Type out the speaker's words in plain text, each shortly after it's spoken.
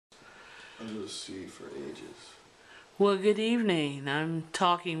Under the sea for ages. Well, good evening. I'm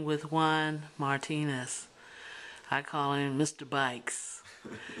talking with Juan Martinez. I call him Mr. Bikes.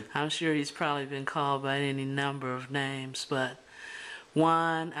 I'm sure he's probably been called by any number of names, but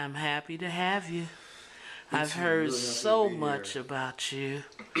Juan, I'm happy to have you. I've heard Really happy so to be much about you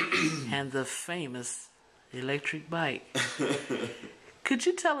and the famous electric bike. Could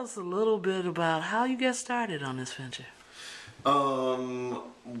you tell us a little bit about how you got started on this venture? Um,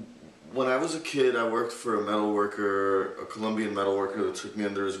 when I was a kid, I worked for a metal worker, a Colombian metal worker that took me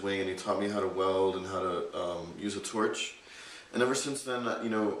under his wing, and he taught me how to weld and how to use a torch. And ever since then,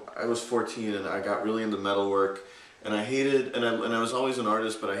 I was 14 and I got really into metalwork. And I hated, and I was always an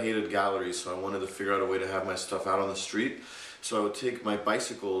artist, but I hated galleries, so I wanted to figure out a way to have my stuff out on the street. So I would take my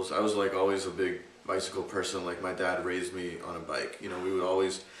bicycles. I was like always a big bicycle person. Like my dad raised me on a bike. We would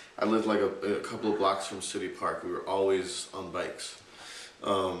always, I lived like a couple of blocks from City Park. We were always on bikes.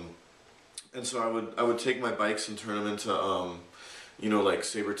 And so I would take my bikes and turn them into, like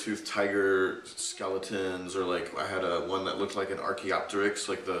saber-toothed tiger skeletons, or like I had one that looked like an Archaeopteryx,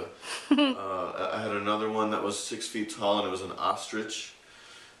 like I had another one that was 6 feet tall and it was an ostrich.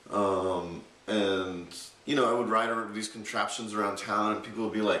 And I would ride over these contraptions around town and people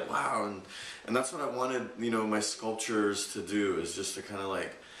would be like, wow, and that's what I wanted, my sculptures to do, is just to kind of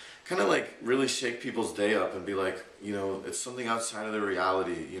like really shake people's day up and be like, it's something outside of their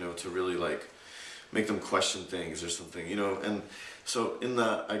reality, to really like make them question things or something, and so in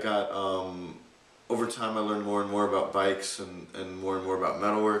that I got, over time I learned more and more about bikes and more about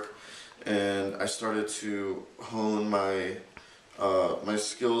metalwork, and I started to hone my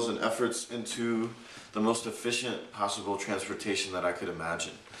skills and efforts into the most efficient possible transportation that I could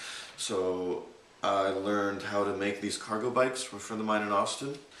imagine. So I learned how to make these cargo bikes from a friend of mine in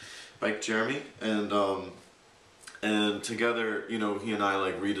Austin, Bike Jeremy, and together, he and I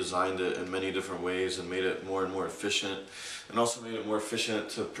like redesigned it in many different ways and made it more and more efficient, and also made it more efficient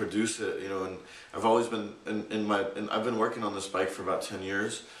to produce it, and I've always been I've been working on this bike for about 10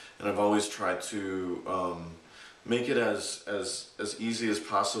 years, and I've always tried to make it as easy as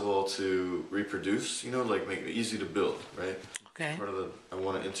possible to reproduce, like make it easy to build, right? Okay. I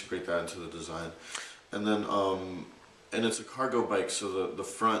want to integrate that into the design. And then and it's a cargo bike, so the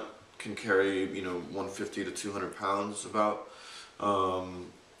front can carry 150 to 200 pounds about,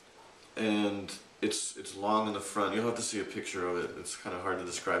 and it's long in the front. You'll have to see a picture of it. It's kind of hard to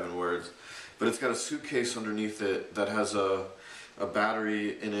describe in words, but it's got a suitcase underneath it that has a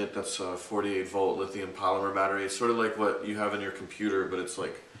battery in it that's a 48 volt lithium polymer battery. It's sort of like what you have in your computer, but it's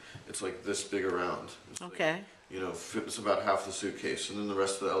like this big around. It's okay. Like, it's about half the suitcase, and then the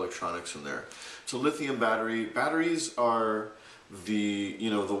rest of the electronics in there. So lithium batteries are the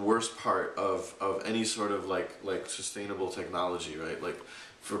the worst part of any sort of like sustainable technology, right? Like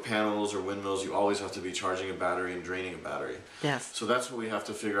for panels or windmills, you always have to be charging a battery and draining a battery. Yes. So that's what we have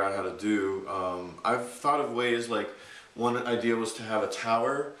to figure out how to do. I've thought of ways, like one idea was to have a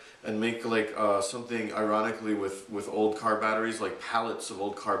tower and make like something ironically with old car batteries, like pallets of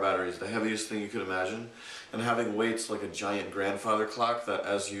old car batteries, the heaviest thing you could imagine, and having weights like a giant grandfather clock that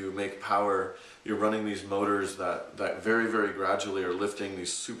as you make power, you're running these motors that very, very gradually are lifting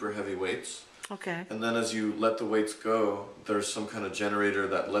these super heavy weights. Okay. And then as you let the weights go, there's some kind of generator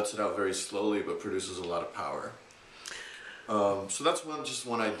that lets it out very slowly but produces a lot of power. So that's just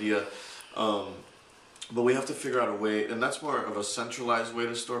one idea. But we have to figure out a way, and that's more of a centralized way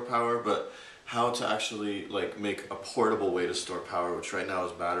to store power, but how to actually like make a portable way to store power, which right now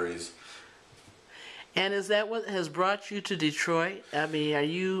is batteries. And is that what has brought you to Detroit? I mean,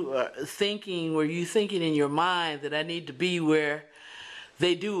 were you thinking in your mind that I need to be where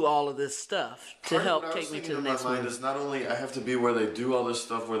they do all of this stuff to help take me to the next one? My mind is not only I have to be where they do all this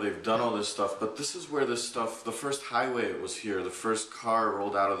stuff, where they've done all this stuff, but this is where this stuff, the first highway was here, the first car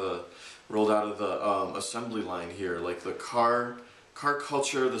rolled out of the assembly line here, like the car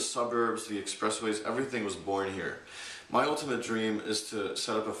culture, the suburbs, the expressways, everything was born here. My ultimate dream is to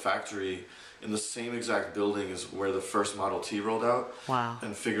set up a factory in the same exact building as where the first Model T rolled out. Wow.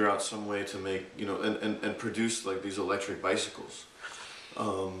 And figure out some way to make, and produce like these electric bicycles.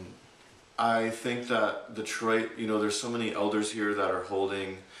 I think that Detroit, there's so many elders here that are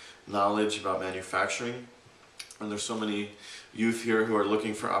holding knowledge about manufacturing, and there's so many youth here who are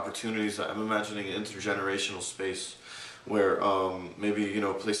looking for opportunities. That I'm imagining an intergenerational space where maybe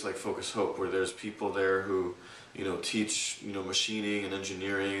a place like Focus Hope, where there's people there who teach machining and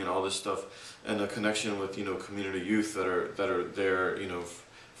engineering and all this stuff, and a connection with community youth that are there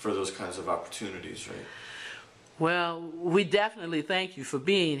for those kinds of opportunities, right? Well, we definitely thank you for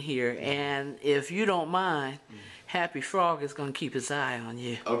being here, and if you don't mind, Happy Frog is going to keep his eye on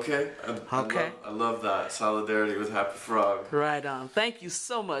you. Okay. Okay. I love that solidarity with Happy Frog. Right on. Thank you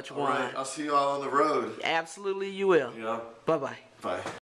so much, Juan. All right. I'll see you all on the road. Absolutely, you will. Yeah. Bye-bye. Bye.